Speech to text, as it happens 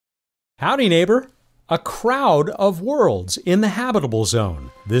Howdy, neighbor. A crowd of worlds in the habitable zone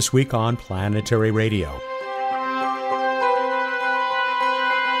this week on Planetary Radio.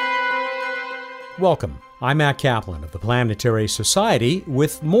 Welcome. I'm Matt Kaplan of the Planetary Society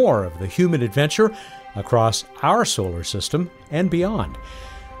with more of the human adventure across our solar system and beyond.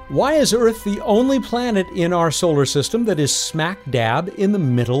 Why is Earth the only planet in our solar system that is smack dab in the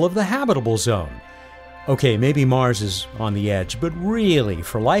middle of the habitable zone? Okay, maybe Mars is on the edge, but really,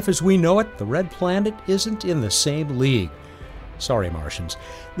 for life as we know it, the red planet isn't in the same league. Sorry, Martians.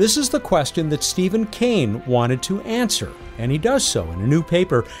 This is the question that Stephen Kane wanted to answer, and he does so in a new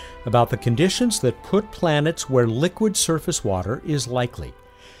paper about the conditions that put planets where liquid surface water is likely.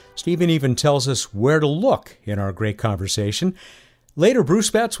 Stephen even tells us where to look in our great conversation. Later, Bruce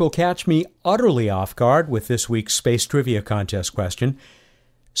Betts will catch me utterly off guard with this week's Space Trivia Contest question.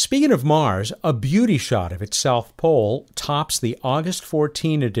 Speaking of Mars, a beauty shot of its south pole tops the August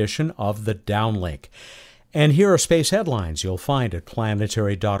 14 edition of the Downlink. And here are space headlines you'll find at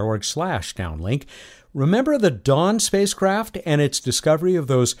planetary.org/downlink. Remember the Dawn spacecraft and its discovery of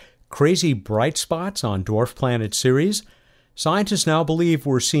those crazy bright spots on dwarf planet Ceres? Scientists now believe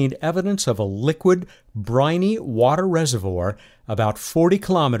we're seeing evidence of a liquid, briny water reservoir about 40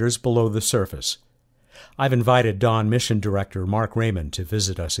 kilometers below the surface. I've invited Dawn mission director Mark Raymond to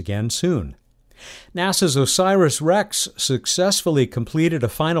visit us again soon. NASA's OSIRIS-REx successfully completed a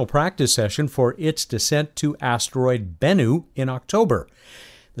final practice session for its descent to asteroid Bennu in October.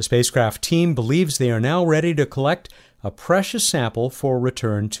 The spacecraft team believes they are now ready to collect a precious sample for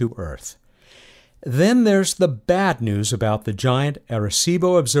return to Earth. Then there's the bad news about the giant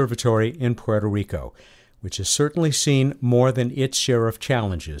Arecibo Observatory in Puerto Rico, which has certainly seen more than its share of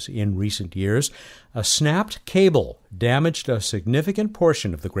challenges in recent years. A snapped cable damaged a significant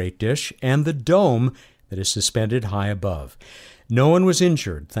portion of the Great Dish and the dome that is suspended high above. No one was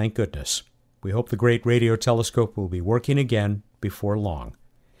injured, thank goodness. We hope the Great Radio Telescope will be working again before long.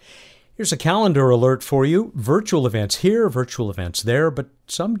 Here's a calendar alert for you. Virtual events here, virtual events there, but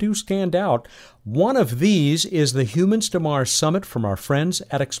some do stand out. One of these is the Humans to Mars Summit from our friends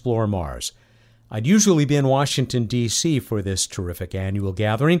at Explore Mars. I'd usually be in Washington, D.C. for this terrific annual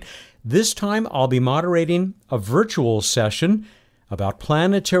gathering. This time I'll be moderating a virtual session about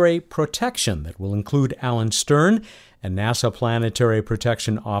planetary protection that will include Alan Stern and NASA Planetary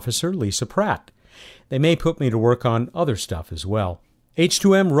Protection Officer Lisa Pratt. They may put me to work on other stuff as well.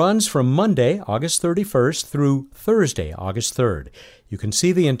 H2M runs from Monday, August 31st through Thursday, August 3rd. You can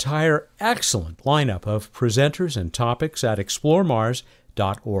see the entire excellent lineup of presenters and topics at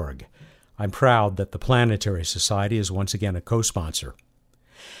exploremars.org. I'm proud that the Planetary Society is once again a co-sponsor.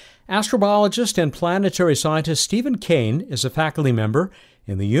 Astrobiologist and planetary scientist Stephen Kane is a faculty member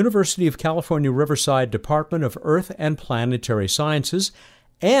in the University of California, Riverside Department of Earth and Planetary Sciences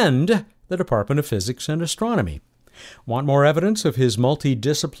and the Department of Physics and Astronomy. Want more evidence of his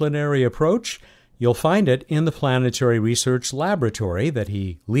multidisciplinary approach? You'll find it in the Planetary Research Laboratory that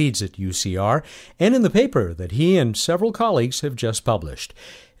he leads at UCR and in the paper that he and several colleagues have just published.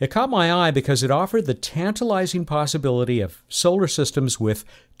 It caught my eye because it offered the tantalizing possibility of solar systems with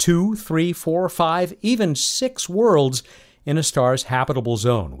 2, 3, 4, 5, even 6 worlds in a star's habitable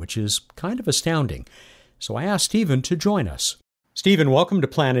zone, which is kind of astounding. So I asked Stephen to join us. Stephen, welcome to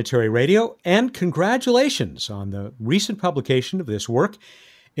Planetary Radio, and congratulations on the recent publication of this work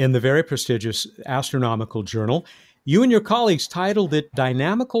in the very prestigious Astronomical Journal. You and your colleagues titled it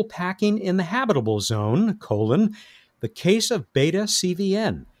Dynamical Packing in the Habitable Zone, the Case of Beta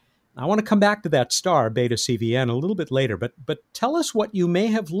CVN. I want to come back to that star, Beta CVN, a little bit later, but tell us what you may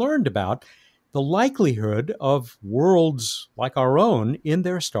have learned about the likelihood of worlds like our own in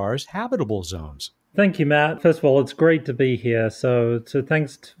their stars' habitable zones. Thank you, Matt. First of all, it's great to be here. So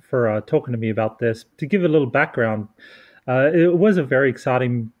thanks for talking to me about this. To give a little background, it was a very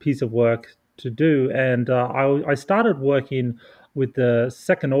exciting piece of work to do, and I started working with the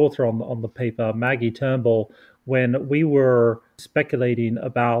second author on the paper, Maggie Turnbull, when we were speculating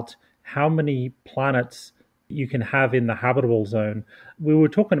about how many planets you can have in the habitable zone. We were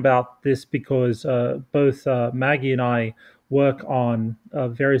talking about this because both Maggie and I work on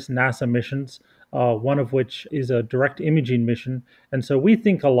various NASA missions, one of which is a direct imaging mission. And so we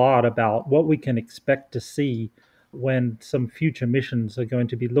think a lot about what we can expect to see when some future missions are going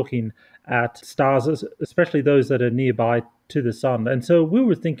to be looking at stars, especially those that are nearby to the sun. And so we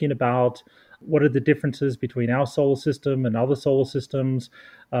were thinking about what are the differences between our solar system and other solar systems?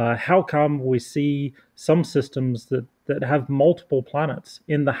 How come we see some systems that have multiple planets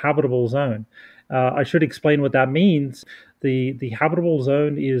in the habitable zone? I should explain what that means. The habitable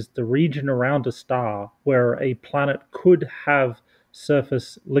zone is the region around a star where a planet could have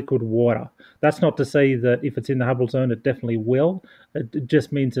surface liquid water. That's not to say that if it's in the habitable zone, it definitely will. It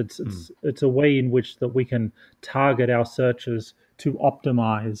just means it's a way in which that we can target our searches to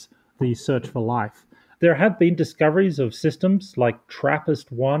optimize the search for life. There have been discoveries of systems like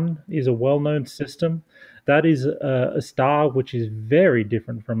TRAPPIST-1 is a well-known system. That is a star which is very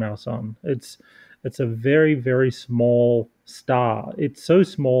different from our sun. It's a very, very small star. It's so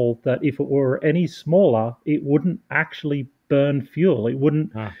small that if it were any smaller, it wouldn't actually burn fuel. It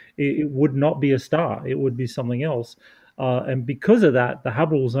would not be a star. It would be something else. And because of that, the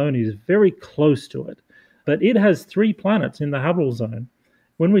habitable zone is very close to it. But it has 3 planets in the habitable zone.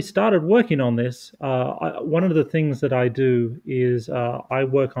 When we started working on this, one of the things that I do is I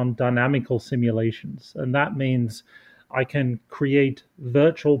work on dynamical simulations. And that means I can create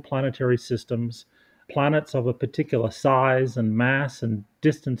virtual planetary systems, planets of a particular size and mass and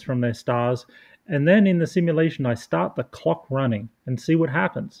distance from their stars. And then in the simulation, I start the clock running and see what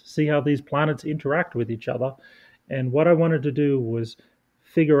happens, see how these planets interact with each other. And what I wanted to do was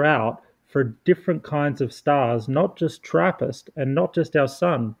figure out for different kinds of stars, not just TRAPPIST and not just our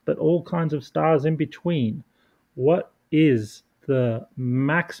sun, but all kinds of stars in between, what is the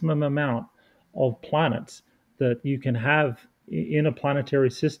maximum amount of planets that you can have in a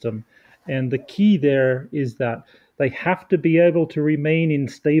planetary system? And the key there is that they have to be able to remain in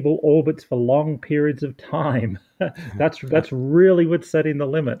stable orbits for long periods of time. That's really what's setting the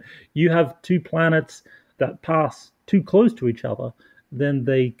limit. You have 2 planets that pass too close to each other, then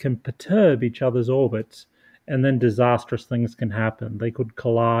they can perturb each other's orbits, and then disastrous things can happen. They could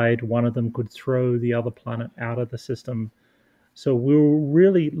collide, one of them could throw the other planet out of the system. So we were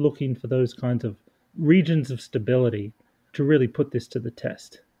really looking for those kinds of regions of stability to really put this to the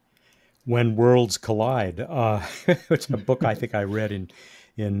test. When Worlds Collide, it's a book I think I read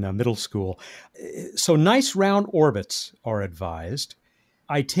in middle school. So nice round orbits are advised.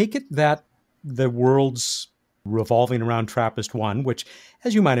 I take it that the worlds revolving around TRAPPIST-1, which,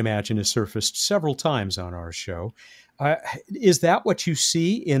 as you might imagine, has surfaced several times on our show. Is that what you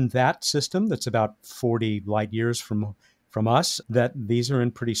see in that system that's about 40 light years from us, that these are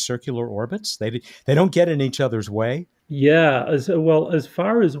in pretty circular orbits? They don't get in each other's way? Yeah, as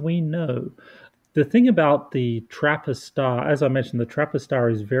far as we know, the thing about the TRAPPIST star, as I mentioned, the TRAPPIST star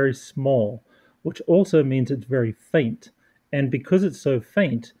is very small, which also means it's very faint. And because it's so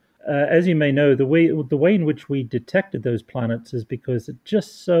faint, as you may know, the way in which we detected those planets is because it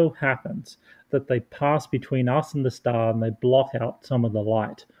just so happens that they pass between us and the star and they block out some of the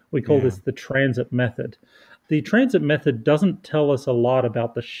light. We call this the transit method. The transit method doesn't tell us a lot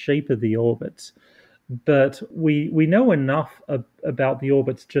about the shape of the orbits, but we know enough about the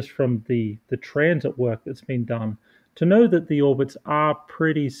orbits just from the transit work that's been done to know that the orbits are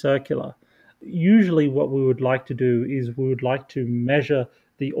pretty circular. Usually what we would like to do is we would like to measure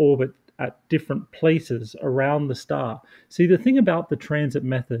the orbit at different places around the star. See, the thing about the transit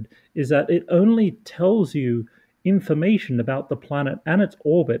method is that it only tells you information about the planet and its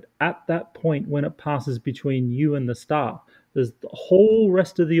orbit at that point when it passes between you and the star. There's the whole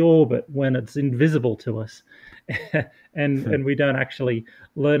rest of the orbit when it's invisible to us, and we don't actually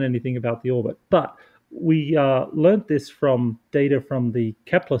learn anything about the orbit. But we learned this from data from the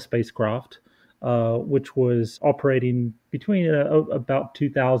Kepler spacecraft, which was operating between about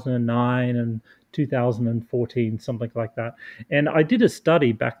 2009 and 2014, something like that. And I did a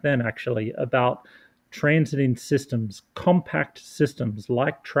study back then, actually, about transiting systems, compact systems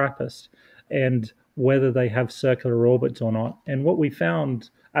like TRAPPIST, and whether they have circular orbits or not. And what we found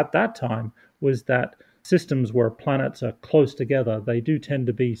at that time was that systems where planets are close together, they do tend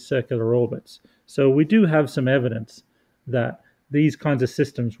to be circular orbits. So we do have some evidence that these kinds of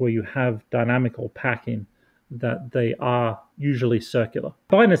systems where you have dynamical packing, that they are usually circular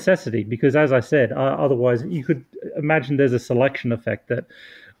by necessity, because as I said, otherwise you could imagine there's a selection effect that,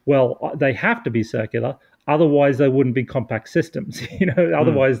 well, they have to be circular, otherwise they wouldn't be compact systems.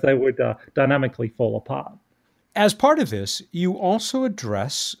 Otherwise they would dynamically fall apart. As part of this, you also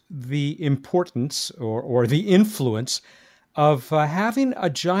address the importance or the influence of having a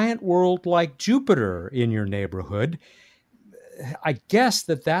giant world like Jupiter in your neighborhood. I guess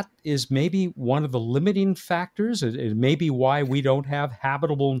that is maybe one of the limiting factors. It may be why we don't have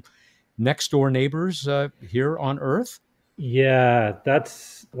habitable next door neighbors here on Earth. Yeah,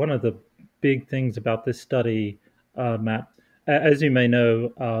 that's one of the big things about this study, Matt. As you may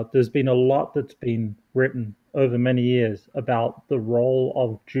know, there's been a lot that's been written over many years about the role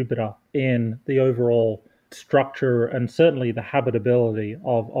of Jupiter in the overall structure and certainly the habitability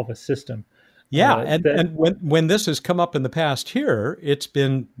of a system. Yeah, and That when this has come up in the past here, it's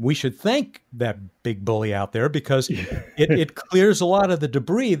been we should thank that big bully out there because it clears a lot of the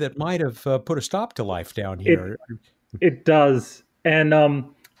debris that might have put a stop to life down it here. it does, and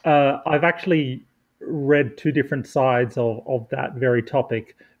I've actually read two different sides of that very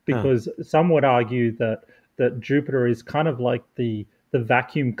topic Huh. because some would argue that Jupiter is kind of like the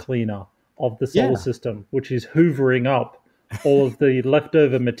vacuum cleaner of the solar Yeah. system, which is hoovering up all of the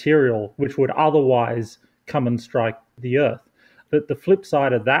leftover material which would otherwise come and strike the Earth. But the flip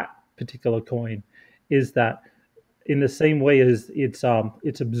side of that particular coin is that in the same way as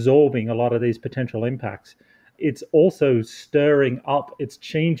it's absorbing a lot of these potential impacts, it's also stirring up, it's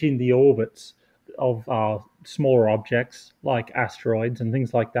changing the orbits of smaller objects like asteroids and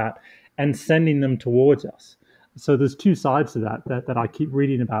things like that, and sending them towards us. So there's two sides to that I keep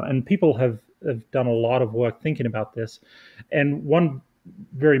reading about, and people have done a lot of work thinking about this. And one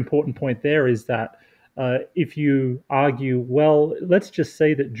very important point there is that if you argue, well, let's just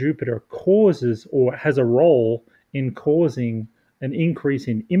say that Jupiter causes or has a role in causing an increase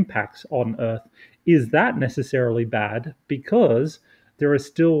in impacts on Earth, is that necessarily bad? Because there are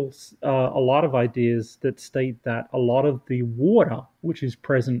still a lot of ideas that state that a lot of the water which is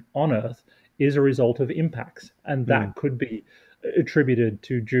present on Earth is a result of impacts, and Hmm. that could be attributed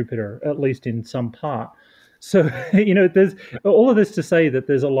to Jupiter, at least in some part. So, there's all of this to say that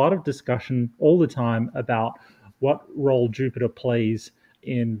there's a lot of discussion all the time about what role Jupiter plays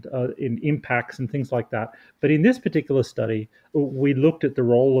in impacts and things like that. But in this particular study, we looked at the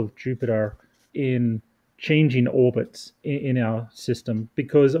role of Jupiter in changing orbits in our system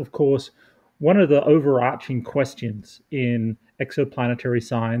because, of course, one of the overarching questions in exoplanetary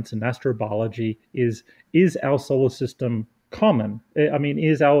science and astrobiology is our solar system common? I mean,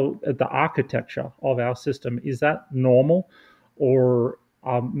 is the architecture of our system, is that normal, or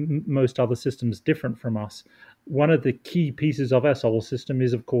are most other systems different from us? One of the key pieces of our solar system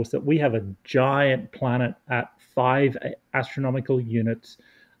is, of course, that we have a giant planet at 5 astronomical units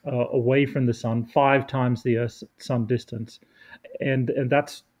away from the sun, 5 times the Earth's sun distance, and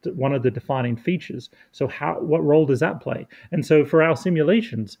that's one of the defining features. So, what role does that play? And so, for our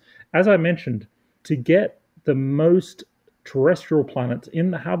simulations, as I mentioned, to get the most terrestrial planets in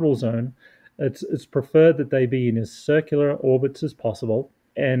the habitable zone, it's preferred that they be in as circular orbits as possible,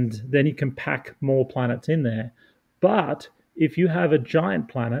 and then you can pack more planets in there. But if you have a giant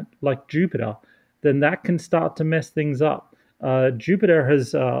planet like Jupiter, then that can start to mess things up. Jupiter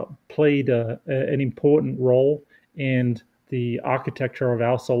has played an important role in the architecture of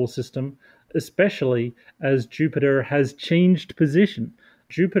our solar system, especially as Jupiter has changed position.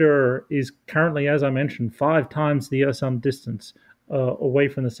 Jupiter is currently, as I mentioned, 5 times the Earth sun distance away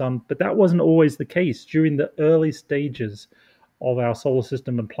from the sun, but that wasn't always the case during the early stages of our solar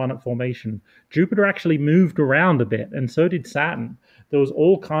system and planet formation. Jupiter actually moved around a bit, and so did Saturn. There was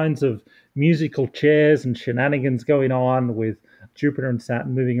all kinds of musical chairs and shenanigans going on with Jupiter and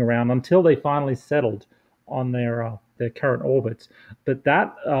Saturn moving around until they finally settled on their current orbits. But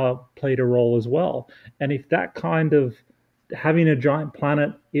that played a role as well. And if that kind of having a giant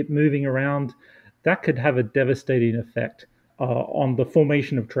planet, it moving around, that could have a devastating effect on the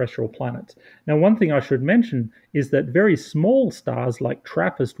formation of terrestrial planets. Now, one thing I should mention is that very small stars like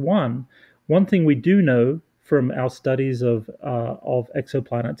TRAPPIST-1, one thing we do know from our studies of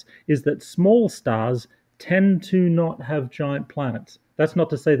exoplanets is that small stars tend to not have giant planets. That's not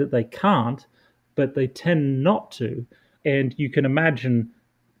to say that they can't, but they tend not to. And you can imagine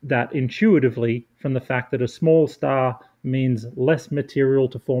that intuitively from the fact that a small star means less material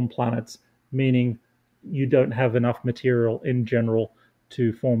to form planets, meaning you don't have enough material in general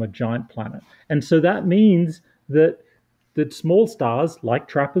to form a giant planet. And so that means that small stars like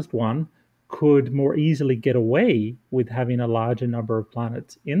TRAPPIST-1 could more easily get away with having a larger number of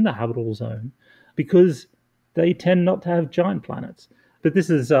planets in the habitable zone because they tend not to have giant planets. But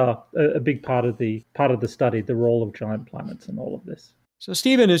this is a big part of the study, the role of giant planets in all of this. So,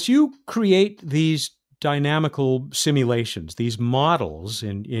 Stephen, as you create these dynamical simulations, these models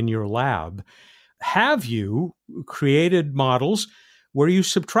in your lab, have you created models where you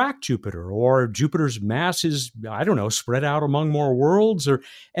subtract Jupiter or Jupiter's mass is, I don't know, spread out among more worlds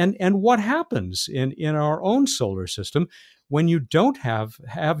and what happens in our own solar system when you don't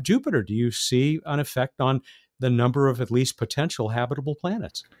have Jupiter? Do you see an effect on the number of at least potential habitable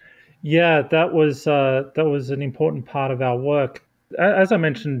planets? Yeah, that was an important part of our work. As I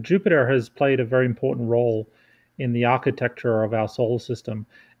mentioned, Jupiter has played a very important role in the architecture of our solar system,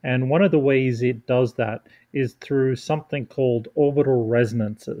 and one of the ways it does that is through something called orbital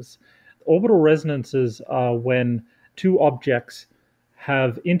resonances. Orbital resonances are when two objects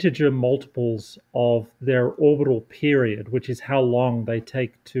have integer multiples of their orbital period, which is how long they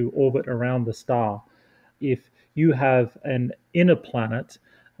take to orbit around the star. If you have an inner planet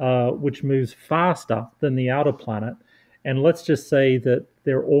which moves faster than the outer planet, and let's just say that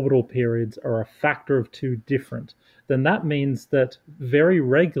their orbital periods are a factor of 2 different, then that means that very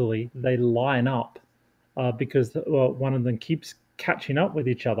regularly they line up because one of them keeps catching up with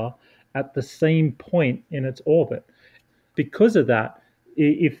each other at the same point in its orbit. Because of that,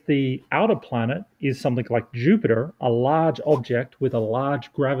 if the outer planet is something like Jupiter, a large object with a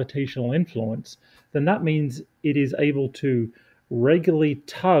large gravitational influence, then that means it is able to regularly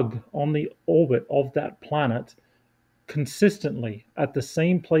tug on the orbit of that planet consistently at the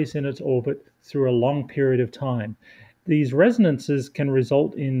same place in its orbit through a long period of time. These resonances can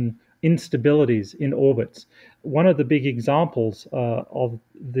result in instabilities in orbits. One of the big examples of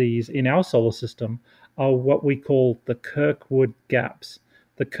these in our solar system are what we call the Kirkwood gaps.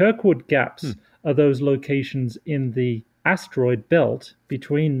 The Kirkwood gaps are those locations in the asteroid belt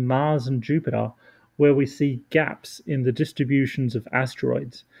between Mars and Jupiter where we see gaps in the distributions of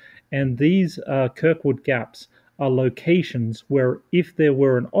asteroids. And these Kirkwood gaps are locations where if there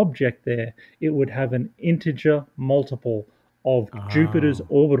were an object there, it would have an integer multiple of Jupiter's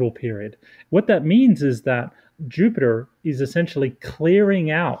orbital period. What that means is that Jupiter is essentially clearing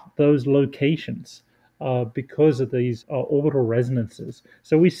out those locations because of these orbital resonances.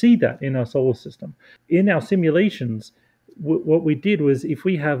 So we see that in our solar system. In our simulations, what we did was if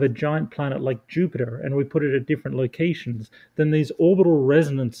we have a giant planet like Jupiter and we put it at different locations, then these orbital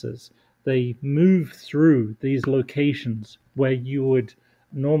resonances, they move through these locations where you would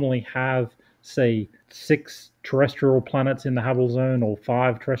normally have, say, 6 terrestrial planets in the habitable zone or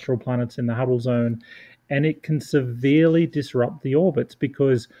 5 terrestrial planets in the habitable zone, and it can severely disrupt the orbits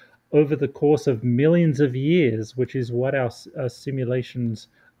because over the course of millions of years, which is what our simulations,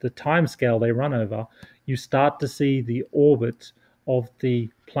 the time scale they run over, you start to see the orbits of the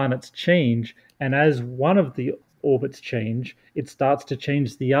planets change, and as one of the orbits change, it starts to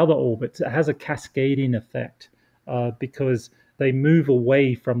change the other orbits. It has a cascading effect because they move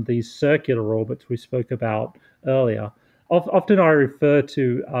away from these circular orbits we spoke about earlier. Often I refer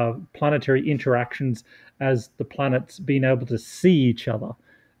to planetary interactions as the planets being able to see each other.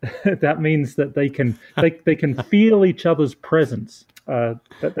 That means that they can feel each other's presence.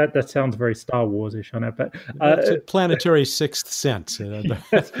 That sounds very Star Wars-ish on it, but it's a planetary sixth sense, or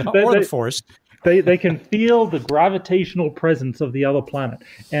the Force. They can feel the gravitational presence of the other planet,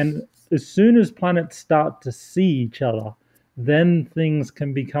 and as soon as planets start to see each other, then things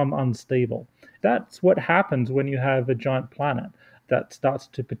can become unstable. That's what happens when you have a giant planet that starts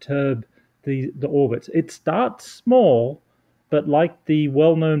to perturb the orbits. It starts small, but like the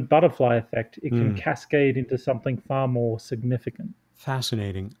well-known butterfly effect, it can cascade into something far more significant.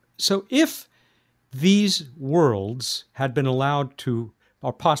 Fascinating. So if these worlds had been allowed to,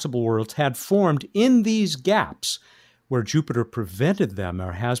 or possible worlds had formed in these gaps where Jupiter prevented them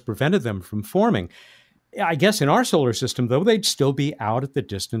or has prevented them from forming, I guess in our solar system, though, they'd still be out at the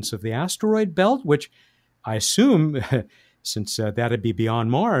distance of the asteroid belt, which I assume, since that'd be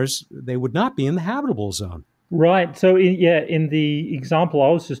beyond Mars, they would not be in the habitable zone. Right. So, in the example I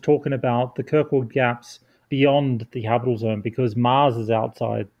was just talking about, the Kirkwood gaps beyond the habitable zone, because Mars is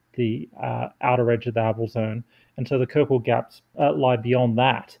outside the outer edge of the habitable zone, and so the Kirkwood gaps lie beyond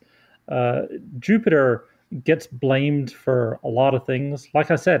that. Jupiter gets blamed for a lot of things. Like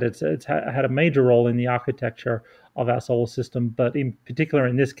I said, it's had a major role in the architecture of our solar system, but in particular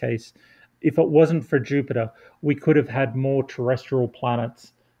in this case, if it wasn't for Jupiter, we could have had more terrestrial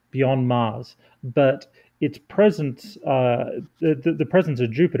planets beyond Mars. But its presence, the presence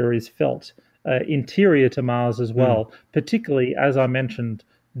of Jupiter is felt interior to Mars as well. Particularly, as I mentioned,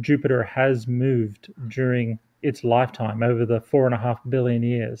 Jupiter has moved during its lifetime over the 4.5 billion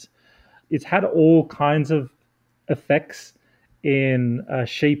years. It's had all kinds of effects in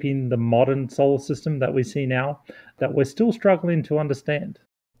shaping the modern solar system that we see now that we're still struggling to understand.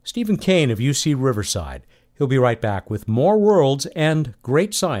 Stephen Kane of UC Riverside. He'll be right back with more worlds and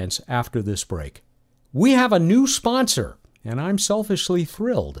great science after this break. We have a new sponsor, and I'm selfishly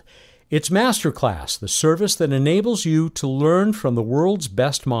thrilled. It's Masterclass, the service that enables you to learn from the world's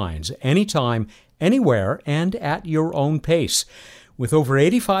best minds anytime, anywhere, and at your own pace. With over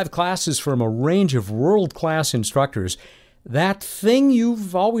 85 classes from a range of world-class instructors, that thing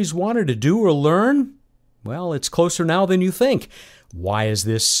you've always wanted to do or learn, well, it's closer now than you think. Why is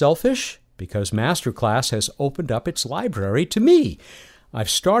this selfish? Because Masterclass has opened up its library to me. I've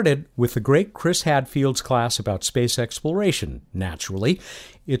started with the great Chris Hadfield's class about space exploration, naturally.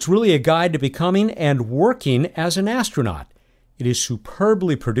 It's really a guide to becoming and working as an astronaut. It is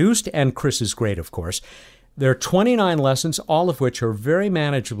superbly produced, and Chris is great, of course. There are 29 lessons, all of which are very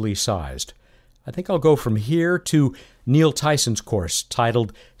manageably sized. I think I'll go from here to Neil Tyson's course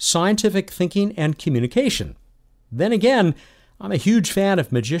titled Scientific Thinking and Communication. Then again, I'm a huge fan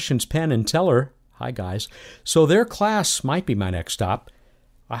of Magicians Penn and Teller. Hi, guys. So their class might be my next stop.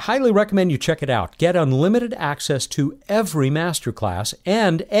 I highly recommend you check it out. Get unlimited access to every masterclass,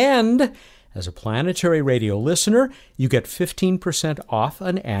 and as a Planetary Radio listener, you get 15% off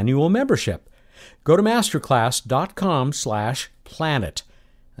an annual membership. Go to masterclass.com/planet.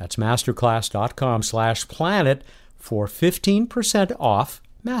 That's masterclass.com/planet for 15% off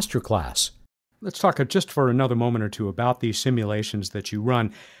Masterclass. Let's talk just for another moment or two about these simulations that you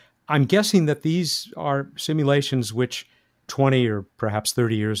run. I'm guessing that these are simulations which 20 or perhaps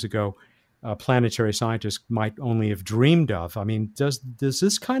 30 years ago, planetary scientists might only have dreamed of. I mean, does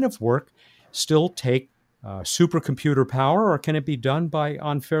this kind of work still take supercomputer power, or can it be done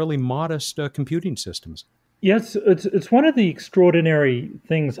on fairly modest computing systems? Yes, it's one of the extraordinary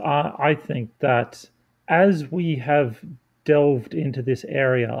things, I think, that as we have delved into this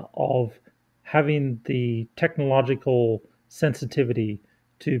area of having the technological sensitivity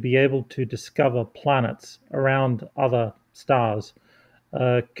to be able to discover planets around other stars,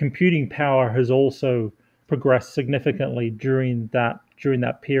 computing power has also progressed significantly during that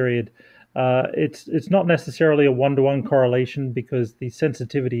period. It's not necessarily a one-to-one correlation because the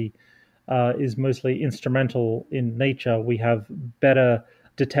sensitivity is mostly instrumental in nature. We have better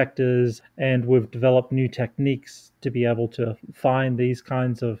detectors, and we've developed new techniques to be able to find these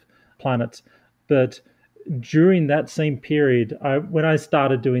kinds of planets. But during that same period, when I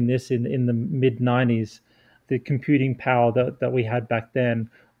started doing this in the mid-90s, the computing power that we had back then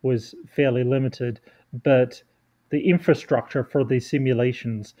was fairly limited, but the infrastructure for these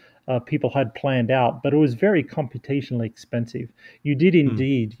simulations people had planned out, but it was very computationally expensive. You did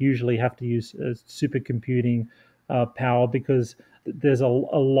indeed usually have to use supercomputing power because there's a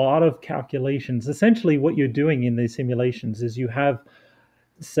lot of calculations. Essentially, what you're doing in these simulations is you have,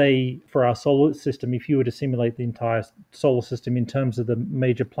 say, for our solar system, if you were to simulate the entire solar system in terms of the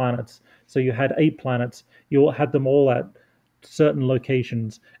major planets, so you had 8 planets, you had them all at certain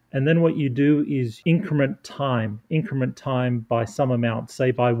locations. And then what you do is increment time by some amount,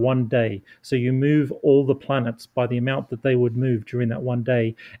 say by 1 day. So you move all the planets by the amount that they would move during that 1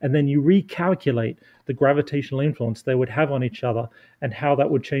 day. And then you recalculate the gravitational influence they would have on each other and how that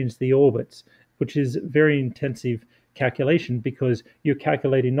would change the orbits, which is very intensive calculation because you're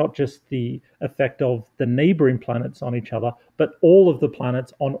calculating not just the effect of the neighboring planets on each other, but all of the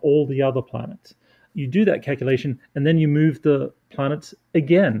planets on all the other planets. You do that calculation, and then you move the planets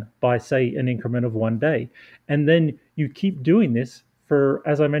again by, say, an increment of 1 day. And then you keep doing this for,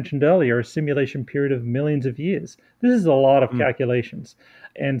 as I mentioned earlier, a simulation period of millions of years. This is a lot of calculations.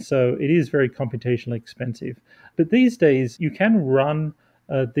 And so it is very computationally expensive. But these days, you can run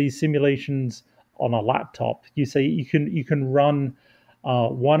these simulations on a laptop. You say you can run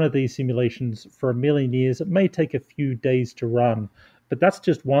one of these simulations for a million years. It may take a few days to run, but that's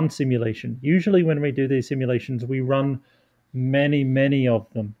just one simulation. Usually when we do these simulations, we run many, many of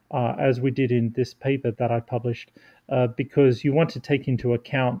them, as we did in this paper that I published, because you want to take into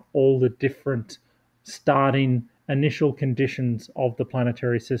account all the different starting initial conditions of the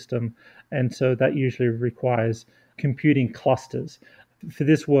planetary system. And so that usually requires computing clusters. For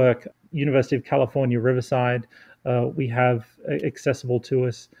this work, University of California, Riverside, we have accessible to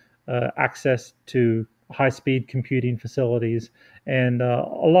us access to high-speed computing facilities, and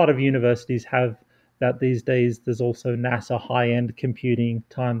a lot of universities have that these days. There's also NASA high-end computing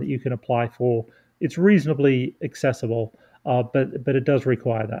time that you can apply for. It's reasonably accessible, but it does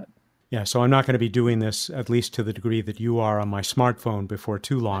require that. Yeah, so I'm not going to be doing this, at least to the degree that you are, on my smartphone before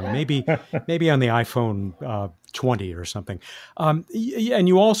too long. Maybe on the iPhone 20 or something. And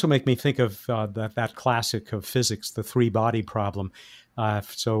you also make me think of that classic of physics, the three-body problem.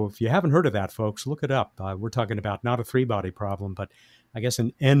 So if you haven't heard of that, folks, look it up. We're talking about not a three-body problem, but I guess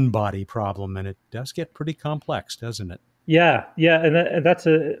an n-body problem, and it does get pretty complex, doesn't it? Yeah, and that's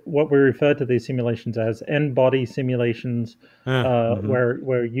what we refer to these simulations as n-body simulations,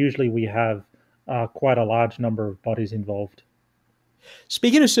 where usually we have quite a large number of bodies involved.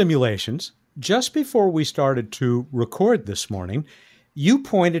 Speaking of simulations, just before we started to record this morning, you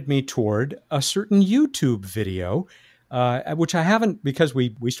pointed me toward a certain YouTube video, which I haven't, because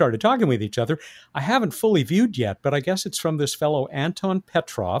we started talking with each other, I haven't fully viewed yet, but I guess it's from this fellow Anton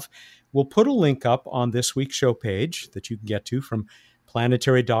Petrov. We'll put a link up on this week's show page that you can get to from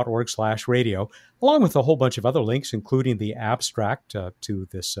planetary.org/radio, along with a whole bunch of other links, including the abstract to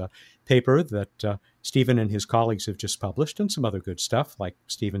this paper that Stephen and his colleagues have just published, and some other good stuff like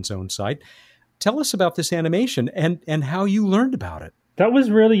Stephen's own site. Tell us about this animation and how you learned about it. That was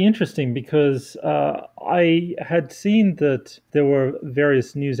really interesting because I had seen that there were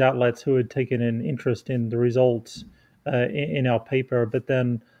various news outlets who had taken an interest in the results in our paper. But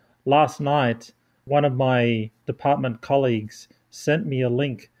then last night, one of my department colleagues sent me a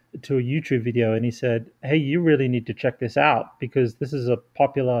link to a YouTube video, and he said, "Hey, you really need to check this out because this is a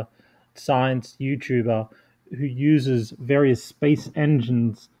popular science YouTuber who uses various space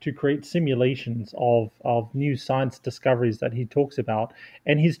engines to create simulations of new science discoveries that he talks about.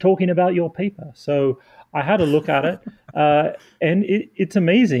 And he's talking about your paper." So I had a look at it, and it's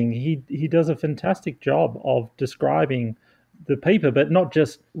amazing. He does a fantastic job of describing the paper, but not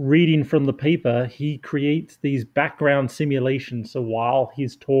just reading from the paper. He creates these background simulations. So while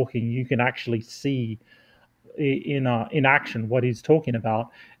he's talking, you can actually see in action what he's talking about.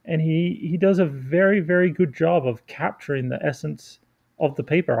 And he does a very, very good job of capturing the essence of the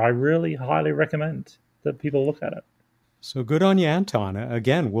paper. I really highly recommend that people look at it. So good on you, Anton.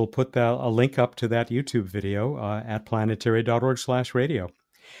 Again, we'll put a link up to that YouTube video at planetary.org/radio.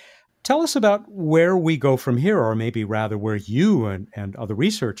 Tell us about where we go from here, or maybe rather where you and other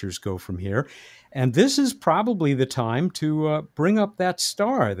researchers go from here. And this is probably the time to bring up that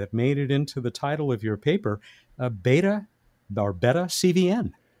star that made it into the title of your paper, Beta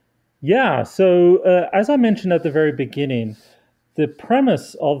CVN. Yeah, so as I mentioned at the very beginning, the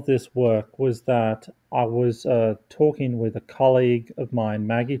premise of this work was that I was talking with a colleague of mine,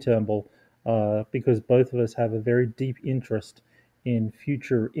 Maggie Turnbull, because both of us have a very deep interest in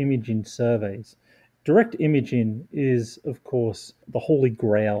future imaging surveys. Direct imaging is, of course, the holy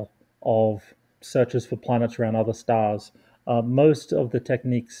grail of searches for planets around other stars. Most of the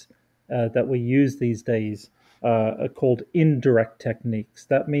techniques that we use these days are called indirect techniques.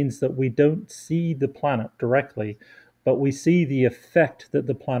 That means that we don't see the planet directly, but we see the effect that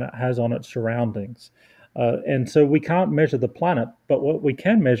the planet has on its surroundings. And so we can't measure the planet, but what we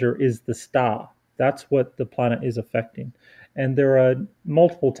can measure is the star. That's what the planet is affecting. And there are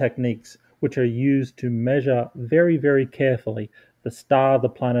multiple techniques which are used to measure very, very carefully the star the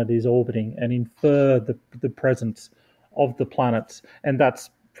planet is orbiting and infer the presence of the planets. And that's,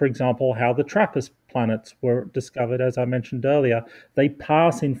 for example, how the TRAPPIST planets were discovered, as I mentioned earlier. They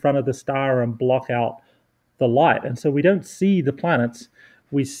pass in front of the star and block out the light. And so we don't see the planets.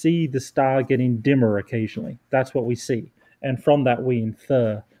 We see the star getting dimmer occasionally. That's what we see. And from that, we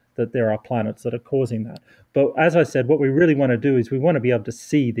infer that there are planets that are causing that. But as I said, what we really want to do is we want to be able to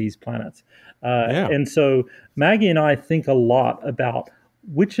see these planets. And so Maggie and I think a lot about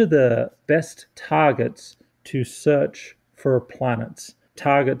which are the best targets to search for planets.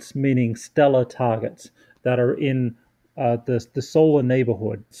 Targets meaning stellar targets that are in the solar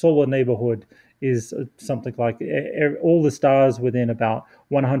neighborhood. Solar neighborhood is something like all the stars within about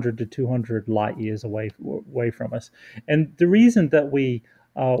 100 to 200 light years away from us. And the reason that we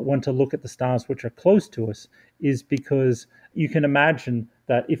want to look at the stars which are close to us is because you can imagine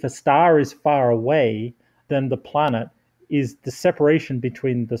that if a star is far away, then the planet is the separation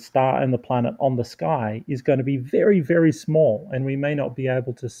between the star and the planet on the sky is going to be very, very small, and we may not be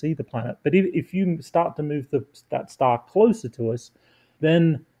able to see the planet. But if you start to move that star closer to us,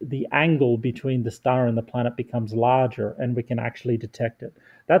 then the angle between the star and the planet becomes larger, and we can actually detect it.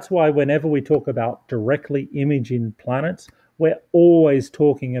 That's why whenever we talk about directly imaging planets, we're always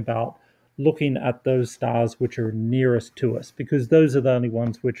talking about looking at those stars which are nearest to us, because those are the only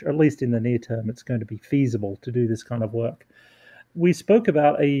ones which, at least in the near term, it's going to be feasible to do this kind of work. We spoke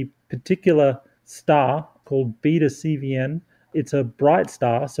about a particular star called Beta CVN. It's a bright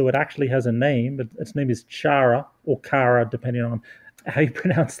star, so it actually has a name, but its name is Chara, or Cara, depending on how you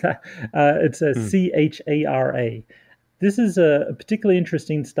pronounce that. It's a Chara. This is a particularly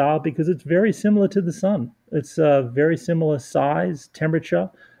interesting star because it's very similar to the sun. It's a very similar size, temperature,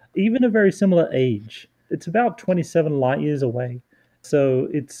 even a very similar age. It's about 27 light years away. So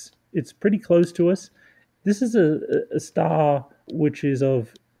it's pretty close to us. This is a star which is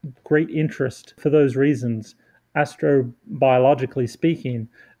of great interest for those reasons, astrobiologically speaking,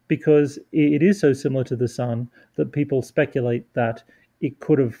 because it is so similar to the sun that people speculate that it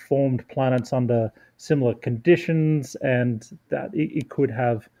could have formed planets under similar conditions and that it could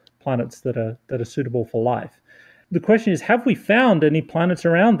have planets that are suitable for life. The question is, have we found any planets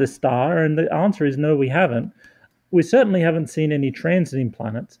around this star? And the answer is no, we haven't. We certainly haven't seen any transiting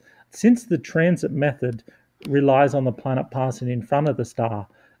planets. Since the transit method relies on the planet passing in front of the star,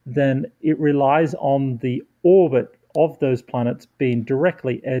 then it relies on the orbit of those planets being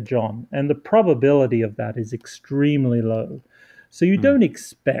directly edge on, and the probability of that is extremely low. So you don't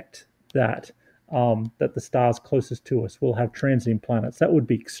expect that that the stars closest to us will have transiting planets. That would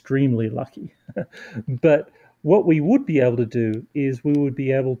be extremely lucky. But what we would be able to do is we would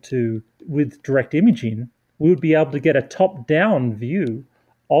be able to, with direct imaging, we would be able to get a top-down view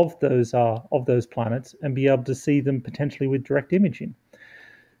of those planets and be able to see them potentially with direct imaging.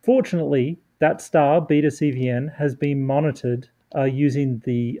 Fortunately, that star, Beta CVN, has been monitored using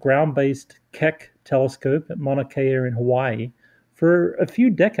the ground-based Keck telescope at Mauna Kea in Hawaii for a few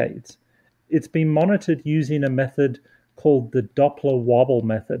decades. It's been monitored using a method called the Doppler wobble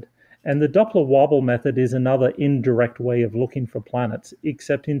method. And the Doppler wobble method is another indirect way of looking for planets,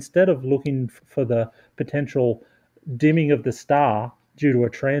 except instead of looking for the potential dimming of the star due to a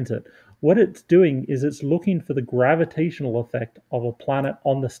transit, what it's doing is it's looking for the gravitational effect of a planet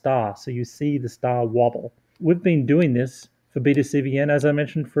on the star. So you see the star wobble. We've been doing this for Beta CVN, as I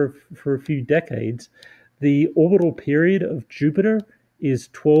mentioned, for a few decades. The orbital period of Jupiter is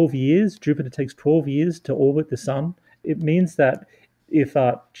 12 years. Jupiter takes 12 years to orbit the sun. It means that if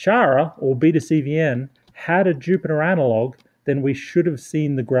Chara or Beta CVN had a Jupiter analog, then we should have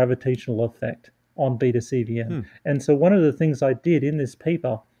seen the gravitational effect on Beta CVN. And so one of the things I did in this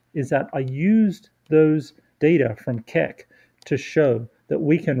paper is that I used those data from Keck to show that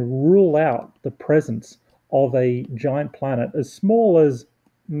we can rule out the presence of a giant planet as small as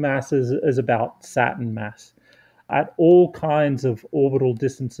mass as about Saturn mass at all kinds of orbital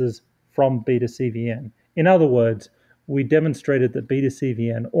distances from Beta CVN. In other words, we demonstrated that Beta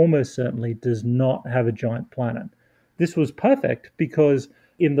CVN almost certainly does not have a giant planet. This was perfect because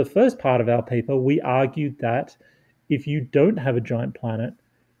in the first part of our paper, we argued that if you don't have a giant planet,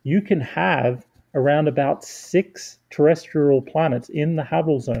 you can have around about 6 terrestrial planets in the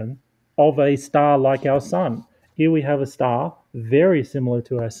habitable zone of a star like our sun. Here we have a star very similar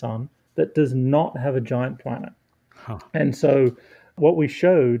to our sun that does not have a giant planet. And so what we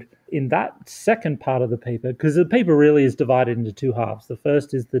showed in that second part of the paper, because the paper really is divided into two halves. The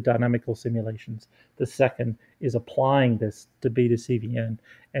first is the dynamical simulations. The second is applying this to Beta CVN.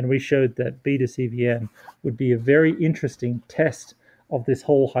 And we showed that Beta CVN would be a very interesting test of this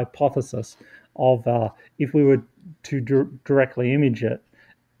whole hypothesis of if we were to directly image it,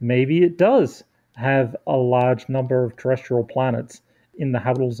 maybe it does have a large number of terrestrial planets in the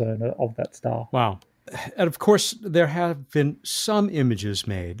habitable zone of that star. Wow. And of course, there have been some images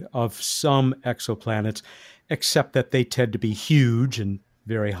made of some exoplanets, except that they tend to be huge and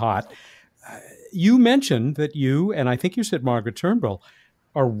very hot. You mentioned that you, and I think you said Margaret Turnbull,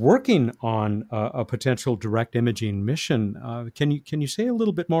 are working on a potential direct imaging mission. Can you say a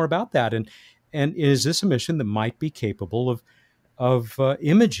little bit more about that? And is this a mission that might be capable of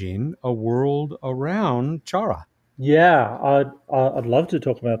imaging a world around Chara? Yeah, I'd love to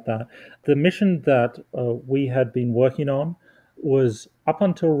talk about that. The mission that we had been working on was up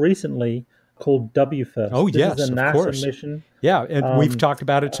until recently called WFIRST. Oh, This yes, is a of NASA course. mission. Yeah, and we've talked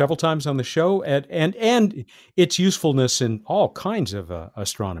about it several times on the show, and its usefulness in all kinds of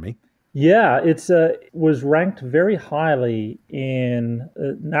astronomy. Yeah, it's was ranked very highly in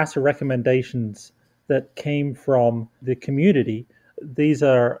NASA recommendations that came from the community. These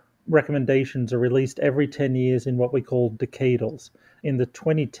recommendations are released every 10 years in what we call decadals. In the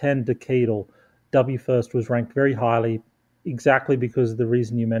 2010 decadal, WFIRST was ranked very highly, exactly because of the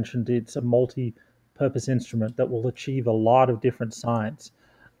reason you mentioned. It's a multi-purpose instrument that will achieve a lot of different science.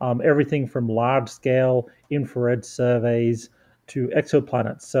 Everything from large-scale infrared surveys to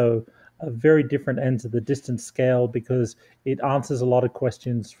exoplanets. So very different ends of the distance scale because it answers a lot of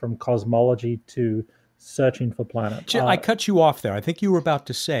questions from cosmology to searching for planets. I cut you off there. I think you were about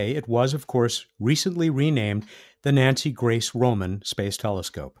to say it was, of course, recently renamed the Nancy Grace Roman Space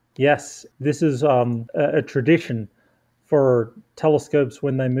Telescope. Yes, this is a tradition for telescopes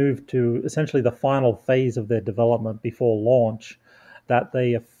when they move to essentially the final phase of their development before launch, that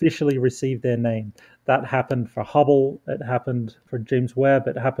they officially receive their name. That happened for Hubble, it happened for James Webb,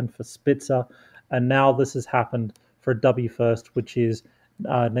 it happened for Spitzer, and now this has happened for WFIRST, which is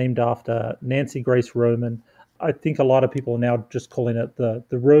named after Nancy Grace Roman. I think a lot of people are now just calling it the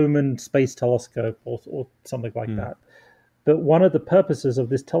Roman Space Telescope or something like that. But one of the purposes of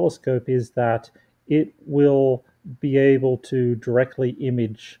this telescope is that it will be able to directly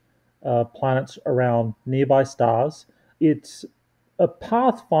image planets around nearby stars. It's a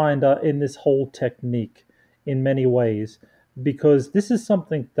pathfinder in this whole technique in many ways, because this is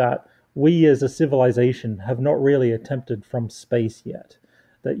something that we as a civilization have not really attempted from space yet,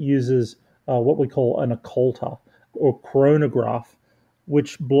 that uses what we call an occulter or chronograph,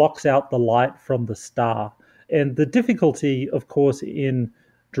 which blocks out the light from the star. And the difficulty, of course, in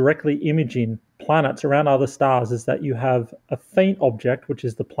directly imaging planets around other stars is that you have a faint object, which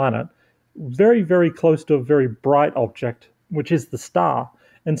is the planet, very, very close to a very bright object, which is the star.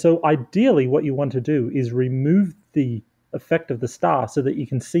 And so ideally, what you want to do is remove the effect of the star so that you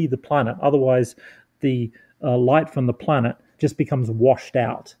can see the planet. Otherwise, the light from the planet just becomes washed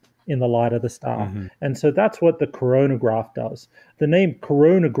out in the light of the star. Mm-hmm. And so that's what the coronagraph does. The name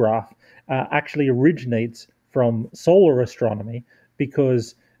coronagraph actually originates from solar astronomy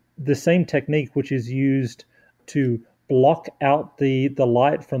because the same technique which is used to block out the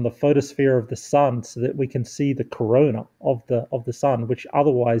light from the photosphere of the sun so that we can see the corona of the sun, which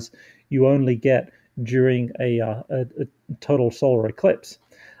otherwise you only get during a total solar eclipse.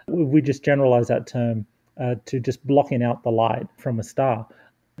 We just generalize that term to just blocking out the light from a star.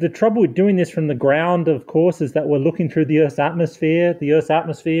 The trouble with doing this from the ground, of course, is that we're looking through the Earth's atmosphere. The Earth's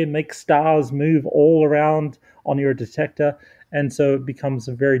atmosphere makes stars move all around on your detector, and so it becomes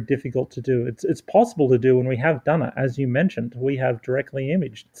very difficult to do. It's possible to do, and we have done it. As you mentioned, we have directly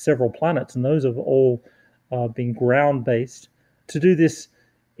imaged several planets, and those have all been ground-based. To do this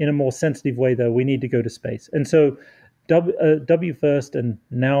in a more sensitive way, though, we need to go to space. And so WFIRST and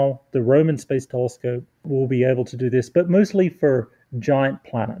now the Roman Space Telescope will be able to do this, but mostly for giant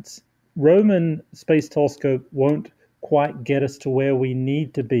planets. Roman Space Telescope won't quite get us to where we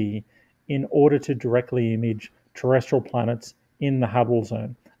need to be in order to directly image terrestrial planets in the habitable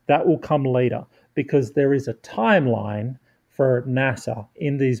zone. That will come later because there is a timeline for NASA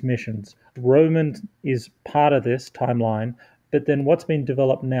in these missions. Roman is part of this timeline, but then what's been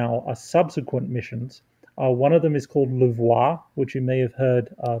developed now are subsequent missions. One of them is called LUVOIR, which you may have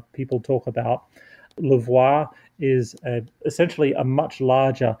heard people talk about. LUVOIR is essentially a much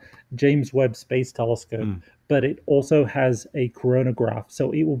larger James Webb Space Telescope, but it also has a coronagraph,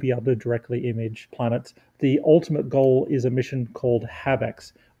 so it will be able to directly image planets. The ultimate goal is a mission called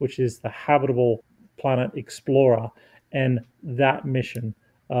HABEX, which is the Habitable Planet Explorer, and that mission,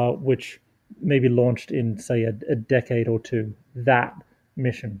 which may be launched in, say, a decade or two, that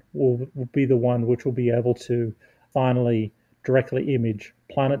mission will be the one which will be able to finally directly image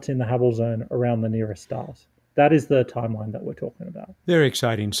planets in the habitable zone around the nearest stars. That is the timeline that we're talking about. Very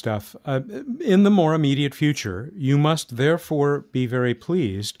exciting stuff. In the more immediate future, you must therefore be very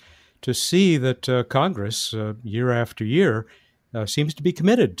pleased to see that Congress, year after year, seems to be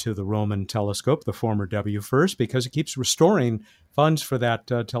committed to the Roman telescope, the former WFIRST, because it keeps restoring funds for that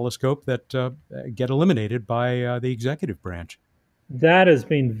telescope that get eliminated by the executive branch. That has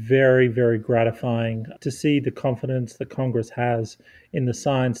been very, very gratifying to see the confidence that Congress has in the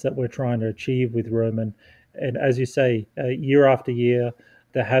science that we're trying to achieve with Roman. And as you say, year after year,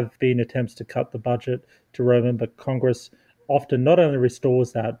 there have been attempts to cut the budget to Roman, but Congress often not only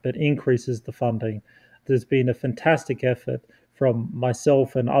restores that, but increases the funding. There's been a fantastic effort from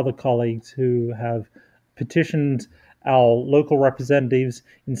myself and other colleagues who have petitioned our local representatives.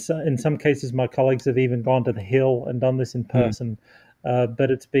 In some cases, my colleagues have even gone to the Hill and done this in person. But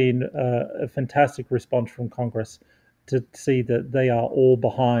it's been a fantastic response from Congress to see that they are all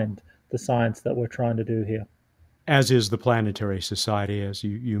behind the science that we're trying to do here. As is the Planetary Society, as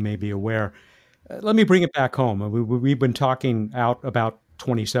you may be aware. Let me bring it back home. We've been talking out about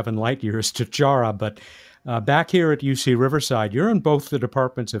 27 light years to Chara, but back here at UC Riverside, you're in both the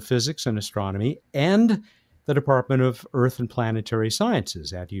Departments of Physics and Astronomy and the Department of Earth and Planetary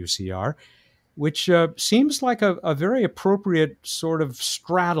Sciences at UCR, which seems like a very appropriate sort of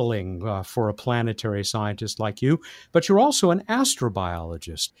straddling for a planetary scientist like you, but you're also an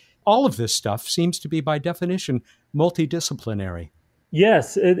astrobiologist. All of this stuff seems to be, by definition, multidisciplinary.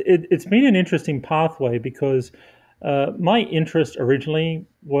 Yes, it's been an interesting pathway because my interest originally,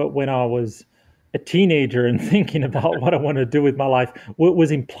 when I was a teenager and thinking about what I want to do with my life,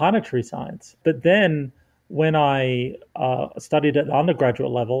 was in planetary science. But then when I studied at the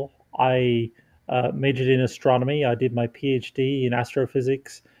undergraduate level, I majored in astronomy. I did my PhD in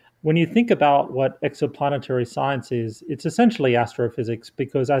astrophysics. When you think about what exoplanetary science is, it's essentially astrophysics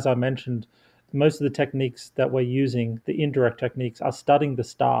because, as I mentioned, most of the techniques that we're using, the indirect techniques, are studying the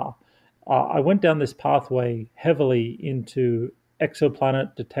star. I went down this pathway heavily into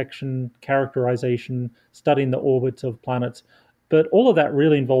exoplanet detection, characterization, studying the orbits of planets. But all of that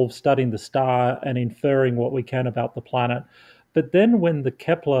really involves studying the star and inferring what we can about the planet. But then when the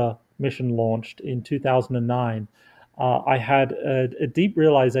Kepler mission launched in 2009, I had a deep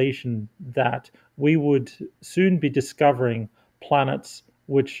realization that we would soon be discovering planets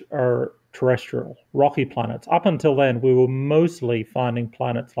which are terrestrial, rocky planets. Up until then, we were mostly finding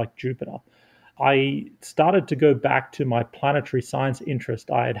planets like Jupiter. I started to go back to my planetary science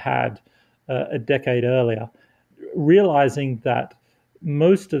interest I had had a decade earlier, realizing that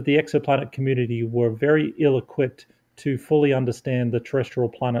most of the exoplanet community were very ill-equipped to fully understand the terrestrial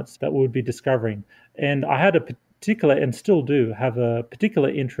planets that we would be discovering. And I had a particular, and still do, have a particular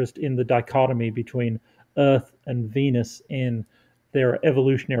interest in the dichotomy between Earth and Venus in their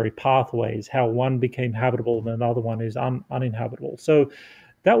evolutionary pathways, how one became habitable and another one is uninhabitable. So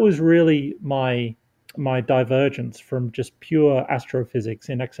that was really my divergence from just pure astrophysics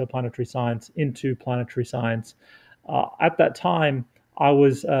in exoplanetary science into planetary science. At that time, I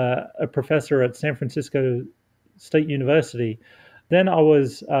was a professor at San Francisco State University. Then I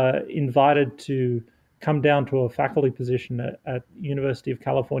was invited to come down to a faculty position at University of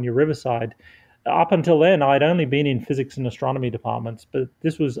California, Riverside. Up until then, I'd only been in physics and astronomy departments, but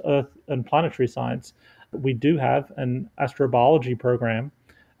this was Earth and planetary science. We do have an astrobiology program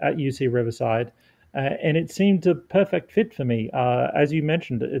at UC Riverside, and it seemed a perfect fit for me. As you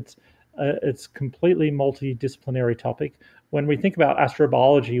mentioned, it's completely multidisciplinary topic. When we think about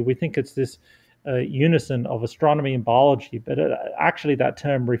astrobiology, we think it's this unison of astronomy and biology, but actually that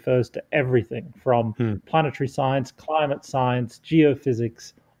term refers to everything from planetary science, climate science,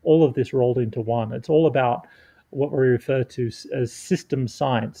 geophysics, all of this rolled into one. It's all about what we refer to as system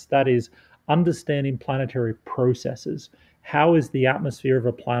science. That is, understanding planetary processes. How is the atmosphere of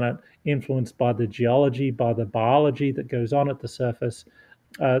a planet influenced by the geology, by the biology that goes on at the surface?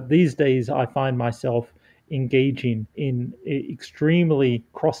 These days, I find myself engaging in extremely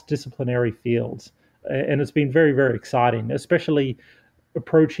cross-disciplinary fields. And it's been very, very exciting, especially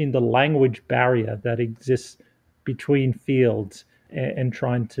approaching the language barrier that exists between fields and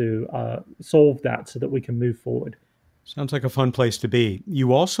trying to solve that so that we can move forward. Sounds like a fun place to be.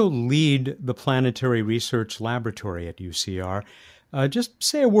 You also lead the Planetary Research Laboratory at UCR. Just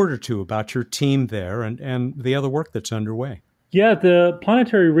say a word or two about your team there and the other work that's underway. Yeah, the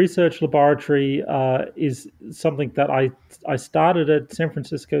Planetary Research Laboratory is something that I started at San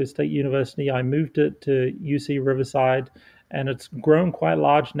Francisco State University. I moved it to UC Riverside, and it's grown quite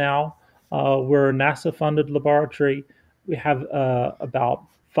large now. We're a NASA-funded laboratory. We have about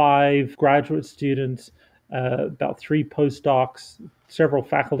 5 graduate students, about 3 postdocs, several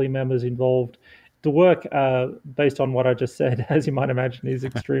faculty members involved. The work, based on what I just said, as you might imagine, is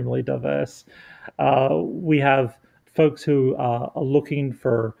extremely diverse. We have folks who are looking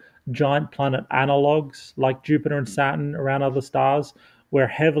for giant planet analogs like Jupiter and Saturn around other stars. We're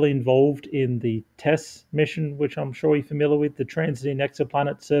heavily involved in the TESS mission, which I'm sure you're familiar with, the Transiting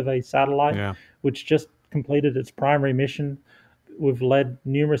Exoplanet Survey Satellite, which just completed its primary mission. We've led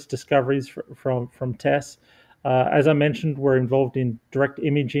numerous discoveries from TESS. As I mentioned, we're involved in direct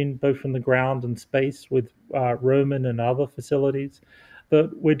imaging, both from the ground and space, with Roman and other facilities.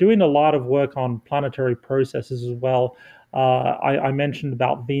 But we're doing a lot of work on planetary processes as well. I mentioned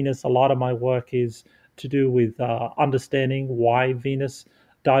about Venus. A lot of my work is to do with understanding why Venus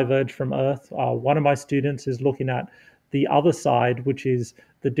diverged from Earth. One of my students is looking at the other side, which is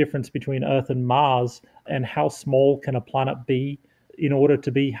the difference between Earth and Mars, and how small can a planet be in order to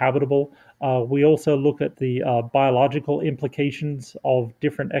be habitable. We also look at the biological implications of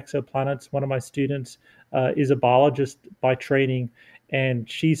different exoplanets. One of my students is a biologist by training, and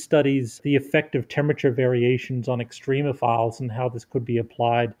she studies the effect of temperature variations on extremophiles and how this could be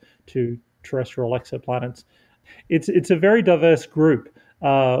applied to terrestrial exoplanets. It's a very diverse group,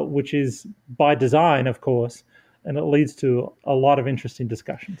 which is by design, of course, and it leads to a lot of interesting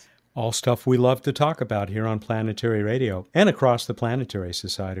discussions. All stuff we love to talk about here on Planetary Radio and across the Planetary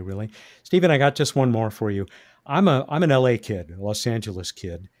Society, really. Stephen, I got just one more for you. I'm an LA kid, a Los Angeles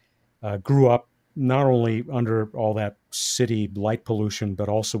kid. Grew up not only under all that city light pollution, but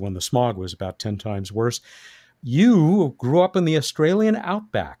also when the smog was about 10 times worse. You grew up in the Australian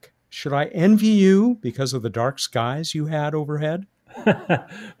outback. Should I envy you because of the dark skies you had overhead?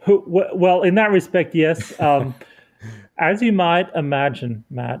 Well, in that respect, yes. As you might imagine,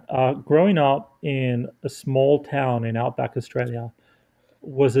 Matt, growing up in a small town in outback Australia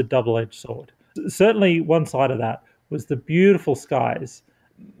was a double-edged sword. Certainly one side of that was the beautiful skies.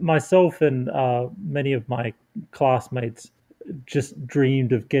 Myself and many of my classmates just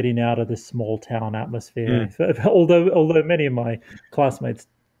dreamed of getting out of this small town atmosphere. Although many of my classmates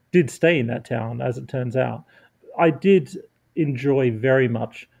did stay in that town, as it turns out, I did enjoy very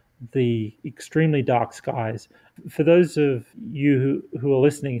much the extremely dark skies. For those of you who are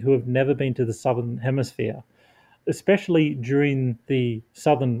listening who have never been to the Southern Hemisphere, especially during the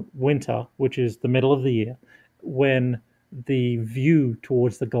southern winter, which is the middle of the year, when the view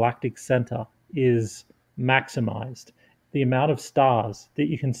towards the galactic center is maximized, the amount of stars that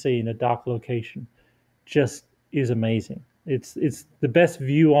you can see in a dark location just is amazing. It's the best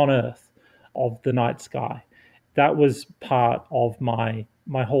view on Earth of the night sky. that was part of my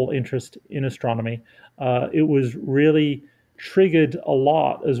whole interest in astronomy. It was really triggered a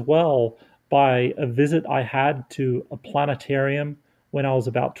lot as well by a visit I had to a planetarium when I was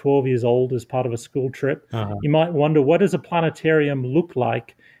about 12 years old as part of a school trip. Uh-huh. You might wonder, what does a planetarium look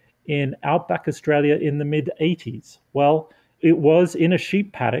like in outback Australia in the mid 80s? Well, it was in a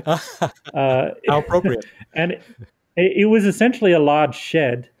sheep paddock. How appropriate. And it was essentially a large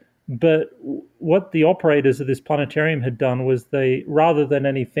shed. But what the operators of this planetarium had done was they, rather than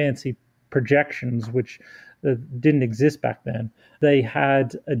any fancy projections, which didn't exist back then, they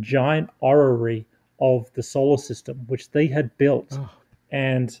had a giant orrery of the solar system, which they had built. Oh.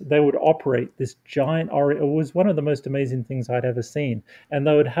 And they would operate this giant orrery. It was one of the most amazing things I'd ever seen. And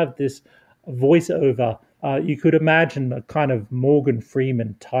they would have this voiceover. You could imagine a kind of Morgan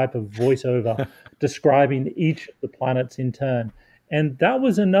Freeman type of voiceover describing each of the planets in turn. And that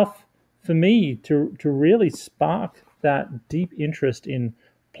was enough for me to really spark that deep interest in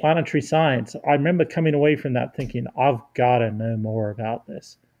planetary science. I remember coming away from that thinking, I've got to know more about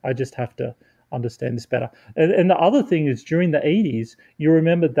this. I just have to understand this better. And the other thing is, during the 80s, you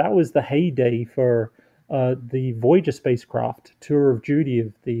remember that was the heyday for the Voyager spacecraft tour of duty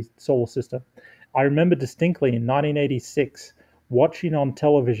of the solar system. I remember distinctly in 1986 watching on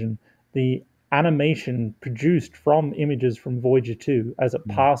television the animation produced from images from Voyager 2 as it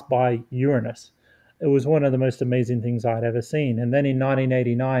passed by Uranus. It was one of the most amazing things I'd ever seen. And then in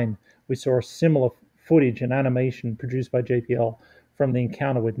 1989, we saw a similar footage and animation produced by JPL from the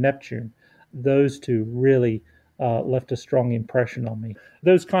encounter with Neptune. Those two really left a strong impression on me.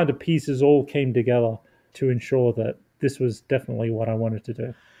 Those kind of pieces all came together to ensure that this was definitely what I wanted to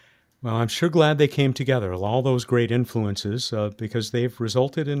do. Well, I'm sure glad they came together, all those great influences, because they've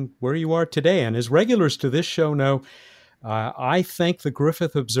resulted in where you are today. And as regulars to this show know, I thank the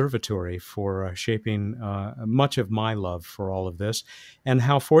Griffith Observatory for shaping much of my love for all of this, and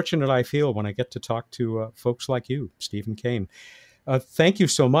how fortunate I feel when I get to talk to folks like you, Stephen Kane. Thank you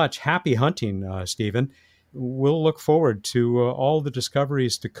so much. Happy hunting, Stephen. We'll look forward to all the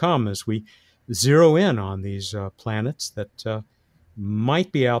discoveries to come as we zero in on these planets that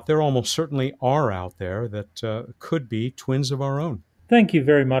might be out there, almost certainly are out there, that could be twins of our own. Thank you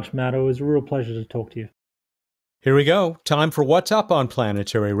very much, Matt. It was a real pleasure to talk to you. Here we go. Time for What's Up on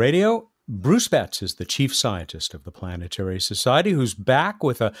Planetary Radio. Bruce Betts is the chief scientist of the Planetary Society, who's back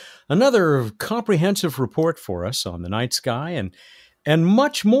with another comprehensive report for us on the night sky and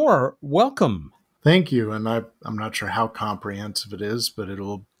much more. Welcome. Thank you. And I'm not sure how comprehensive it is, but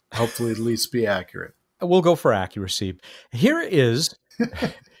it'll hopefully at least be accurate. We'll go for accuracy. Here is,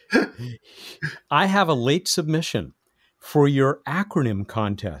 I have a late submission for your acronym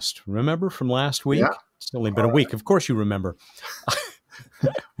contest. Remember from last week? Yeah. It's only been a week. Of course you remember.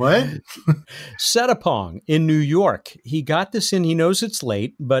 What? Setapong in New York. He got this in. He knows it's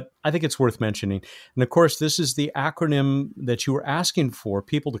late, but I think it's worth mentioning. And of course, this is the acronym that you were asking for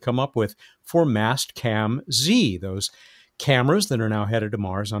people to come up with for MAST-CAM-Z, those cameras that are now headed to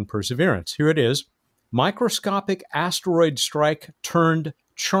Mars on Perseverance. Here it is. Microscopic asteroid strike turned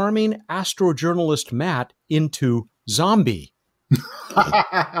charming astrojournalist Matt into zombie.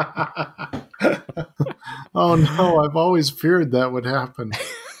 Oh no, I've always feared that would happen.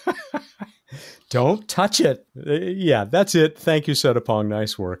 Don't touch it. Yeah, that's it. Thank you, Setapong.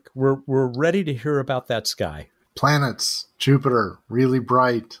 Nice work. We're ready to hear about that sky. Planets, Jupiter, really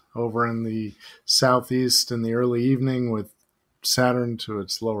bright over in the southeast in the early evening, with Saturn to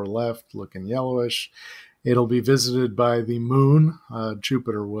its lower left looking yellowish. It'll be visited by the moon.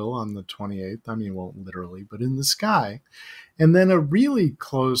 Jupiter will on the 28th. I mean, it won't literally, but in the sky. And then a really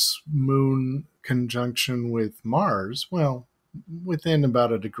close moon conjunction with Mars. Well, within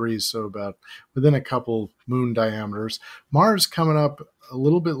about a degree, so about within a couple moon diameters. Mars coming up a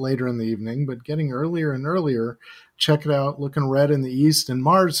little bit later in the evening, but getting earlier and earlier. Check it out, looking red in the east, and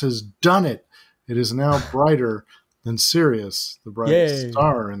Mars has done it. It is now brighter than Sirius, the brightest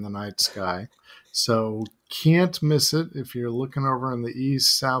star in the night sky. So can't miss it if you're looking over in the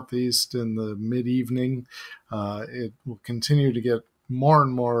east, southeast in the mid-evening. It will continue to get more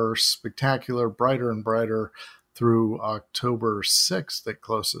and more spectacular, brighter and brighter through October 6th at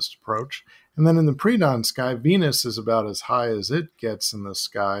closest approach. And then in the pre-dawn sky, Venus is about as high as it gets in the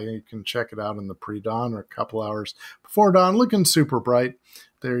sky. You can check it out in the pre-dawn or a couple hours before dawn, looking super bright.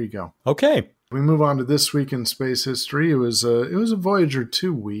 There you go. Okay. We move on to this week in space history. It was a Voyager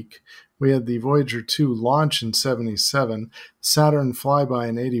 2 week. We had the Voyager 2 launch in 77, Saturn flyby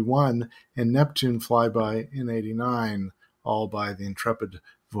in 81, and Neptune flyby in 89, all by the intrepid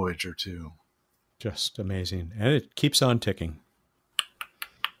Voyager 2. Just amazing. And it keeps on ticking.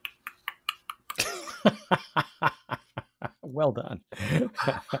 Well done.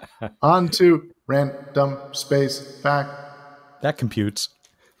 On to random space fact. That computes.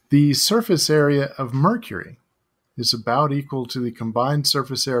 The surface area of Mercury is about equal to the combined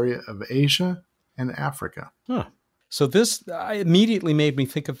surface area of Asia and Africa. Huh. So this immediately made me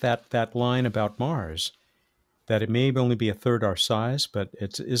think of that line about Mars, that it may only be a third our size, but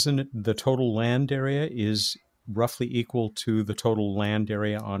isn't it the total land area is roughly equal to the total land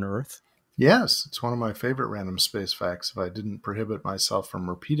area on Earth? Yes, it's one of my favorite random space facts. If I didn't prohibit myself from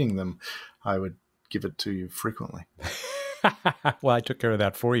repeating them, I would give it to you frequently. Well, I took care of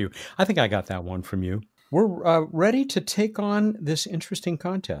that for you. I think I got that one from you. We're ready to take on this interesting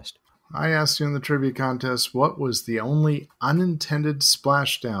contest. I asked you in the trivia contest, what was the only unintended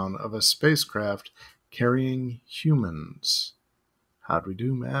splashdown of a spacecraft carrying humans? How'd we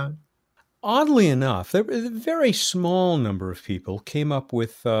do, Matt? Oddly enough, a very small number of people came up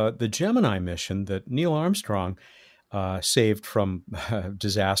with the Gemini mission that Neil Armstrong saved from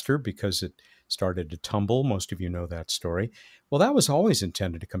disaster because it started to tumble. Most of you know that story. Well, that was always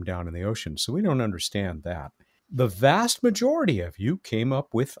intended to come down in the ocean, so we don't understand that. The vast majority of you came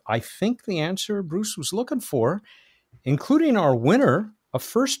up with, I think, the answer Bruce was looking for, including our winner, a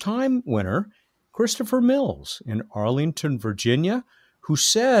first-time winner, Christopher Mills in Arlington, Virginia, who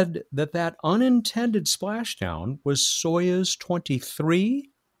said that unintended splashdown was Soyuz 23.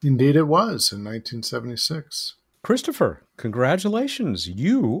 Indeed it was, in 1976. Christopher, congratulations.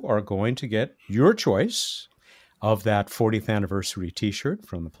 You are going to get your choice of that 40th anniversary T-shirt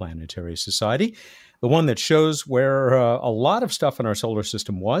from the Planetary Society, the one that shows where a lot of stuff in our solar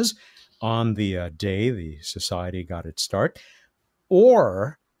system was on the day the Society got its start,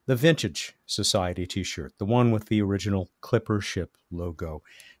 or the Vintage Society T-shirt, the one with the original Clipper Ship logo,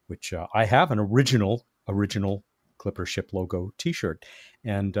 which I have an original Clipper Ship logo T-shirt.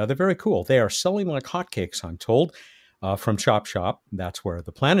 And they're very cool. They are selling like hotcakes, I'm told, from Chop Shop. That's where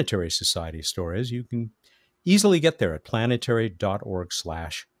the Planetary Society store is. You can easily get there at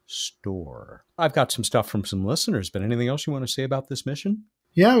planetary.org/store. I've got some stuff from some listeners, but anything else you want to say about this mission?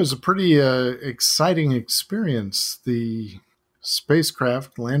 Yeah, it was a pretty exciting experience. The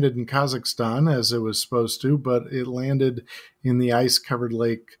spacecraft landed in Kazakhstan as it was supposed to, but it landed in the ice-covered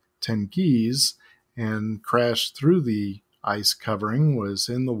Lake Tengiz and crashed through the ice covering, was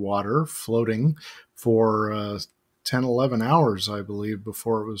in the water, floating for 10, 11 hours, I believe,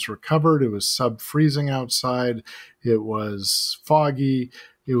 before it was recovered. It was sub-freezing outside. It was foggy.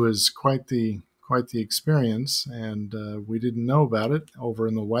 It was quite the experience, and we didn't know about it over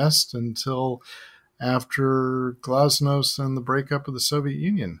in the West until after Glasnost and the breakup of the Soviet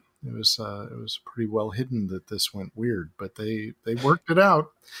Union. It was pretty well hidden that this went weird, but they worked it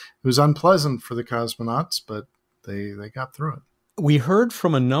out. It was unpleasant for the cosmonauts, but they got through it. We heard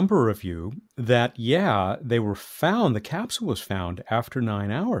from a number of you that, they were found, the capsule was found after 9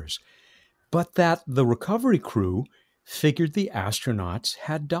 hours, but that the recovery crew figured the astronauts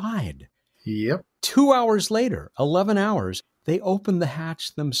had died. Yep. 2 hours later, 11 hours, they opened the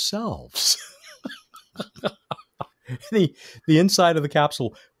hatch themselves. The inside of the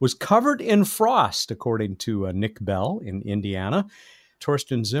capsule was covered in frost, according to Nick Bell in Indiana.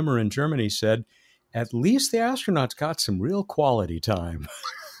 Torsten Zimmer in Germany said, at least the astronauts got some real quality time.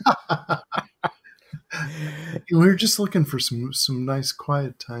 We were just looking for some nice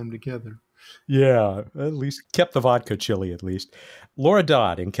quiet time together. Yeah, at least kept the vodka chilly, at least. Laura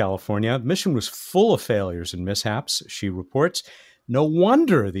Dodd in California. The mission was full of failures and mishaps, she reports. No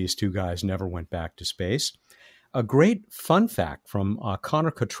wonder these two guys never went back to space. A great fun fact from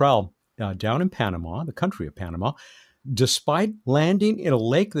Connor Cottrell down in Panama, the country of Panama. Despite landing in a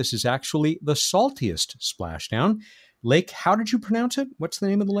lake, this is actually the saltiest splashdown. Lake, how did you pronounce it? What's the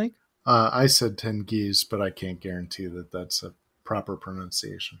name of the lake? I said Tengiz, but I can't guarantee that that's a proper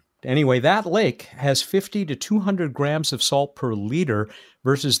pronunciation. Anyway, that lake has 50 to 200 grams of salt per liter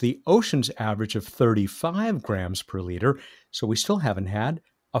versus the ocean's average of 35 grams per liter. So we still haven't had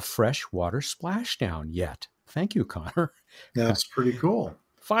a freshwater splashdown yet. Thank you, Connor. That's pretty cool.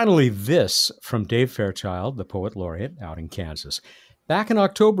 Finally, this from Dave Fairchild, the poet laureate out in Kansas. Back in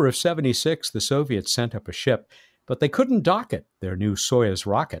October of 76, the Soviets sent up a ship, but they couldn't dock it, their new Soyuz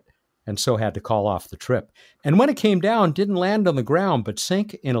rocket, and so had to call off the trip. And when it came down, didn't land on the ground, but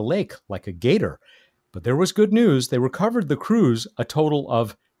sank in a lake like a gator. But there was good news. They recovered the crews a total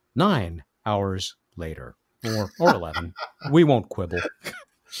of 9 hours later, or 11. We won't quibble.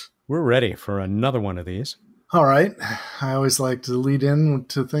 We're ready for another one of these. All right. I always like to lead in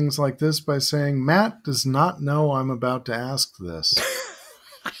to things like this by saying, Matt does not know I'm about to ask this.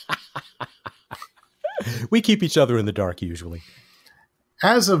 We keep each other in the dark, usually.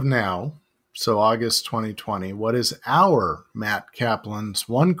 As of now, So August 2020. What is our Matt Kaplan's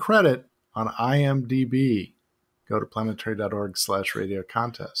one credit on IMDb? Go to planetary.org/radio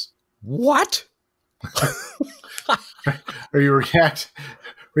contest. What? Are you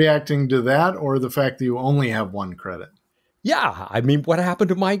reacting to that or the fact that you only have one credit? Yeah, I mean, what happened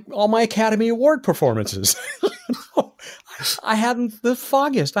to all my Academy Award performances? I hadn't the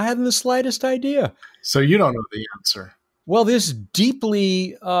foggiest. I hadn't the slightest idea. So you don't know the answer. Well, this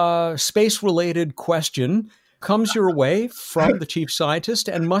deeply space-related question comes your way from the chief scientist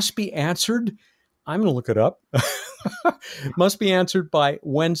and must be answered. I'm going to look it up. Must be answered by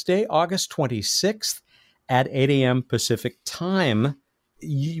Wednesday, August 26th at 8 a.m. Pacific time.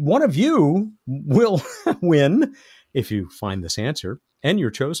 One of you will win if you find this answer, and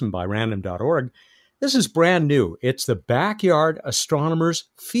you're chosen by random.org. This is brand new. It's the Backyard Astronomer's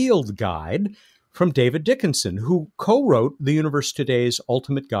Field Guide from David Dickinson, who co-wrote The Universe Today's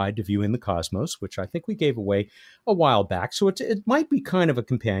Ultimate Guide to Viewing the Cosmos, which I think we gave away a while back. So it might be kind of a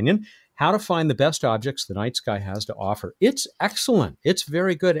companion, how to find the best objects the night sky has to offer. It's excellent. It's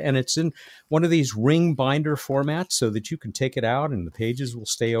very good. And it's in one of these ring binder formats so that you can take it out and the pages will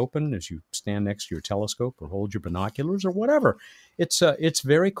stay open as you stand next to your telescope or hold your binoculars or whatever. It's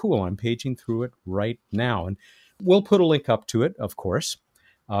very cool. I'm paging through it right now. And we'll put a link up to it, of course,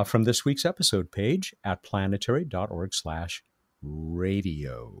 from this week's episode page at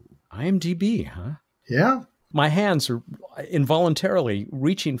planetary.org/radio. IMDb, huh? Yeah. My hands are involuntarily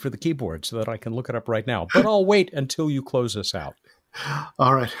reaching for the keyboard so that I can look it up right now. But I'll wait until you close us out.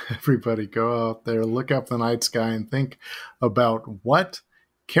 All right, everybody, go out there, look up the night sky, and think about what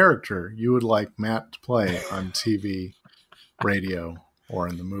character you would like Matt to play on TV, radio, or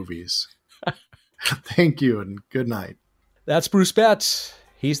in the movies. Thank you, and good night. That's Bruce Betts.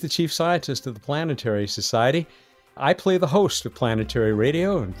 He's the chief scientist of the Planetary Society. I play the host of Planetary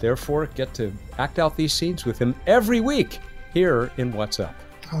Radio and therefore get to act out these scenes with him every week here in What's Up.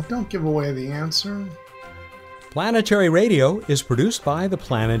 Oh, don't give away the answer. Planetary Radio is produced by the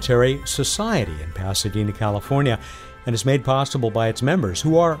Planetary Society in Pasadena, California, and is made possible by its members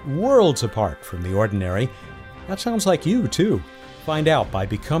who are worlds apart from the ordinary. That sounds like you, too. Find out by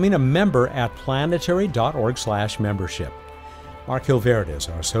becoming a member at planetary.org/membership. Mark Hilverde is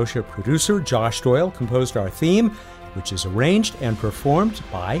our associate producer. Josh Doyle composed our theme, which is arranged and performed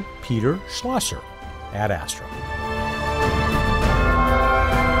by Peter Schlosser at Astro.